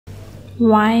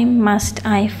Why must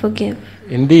I forgive?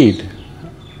 Indeed,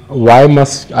 why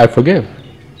must I forgive?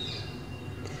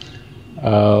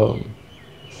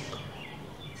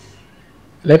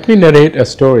 Let me narrate a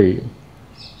story.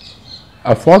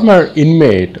 A former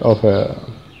inmate of a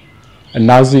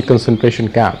Nazi concentration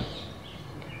camp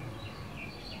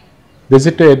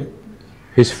visited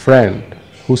his friend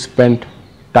who spent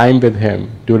time with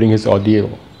him during his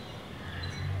ordeal.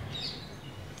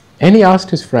 And he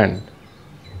asked his friend,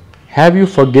 "Have you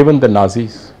forgiven the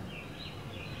Nazis?"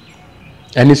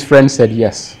 And his friend said,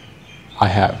 "Yes, I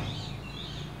have."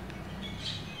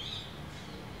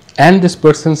 And this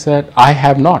person said, "I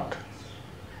have not.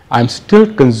 I'm still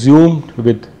consumed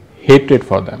with hatred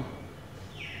for them."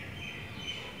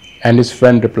 And his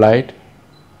friend replied,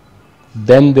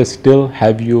 "Then they still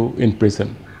have you in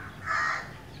prison."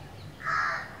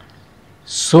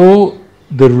 So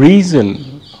the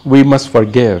reason we must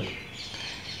forgive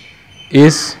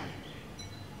is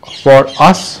for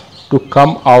us to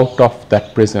come out of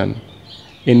that prison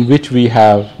in which we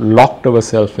have locked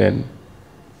ourselves in,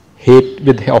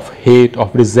 hate,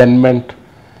 of resentment,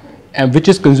 and which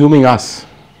is consuming us.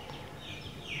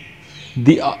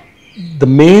 The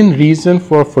main reason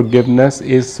for forgiveness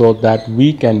is so that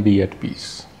we can be at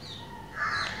peace,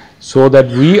 so that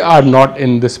we are not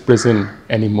in this prison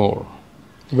anymore.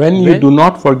 When you do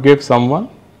not forgive someone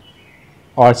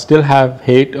or still have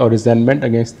hate or resentment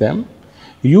against them,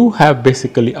 you have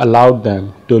basically allowed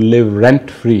them to live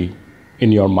rent-free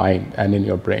in your mind and in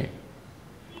your brain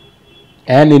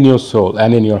and in your soul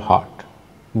and in your heart.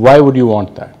 Why would you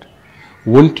want that?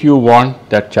 Wouldn't you want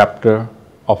that chapter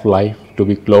of life to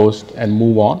be closed and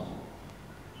move on?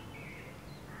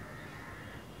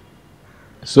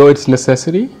 So it's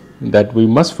necessary that we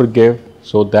must forgive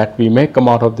so that we may come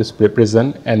out of this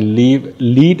prison and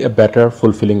lead a better,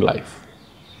 fulfilling life.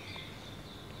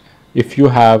 If you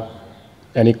have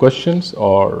any questions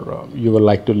or you would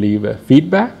like to leave a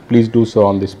feedback, please do so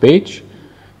on this page.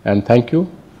 And thank you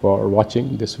for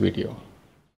watching this video.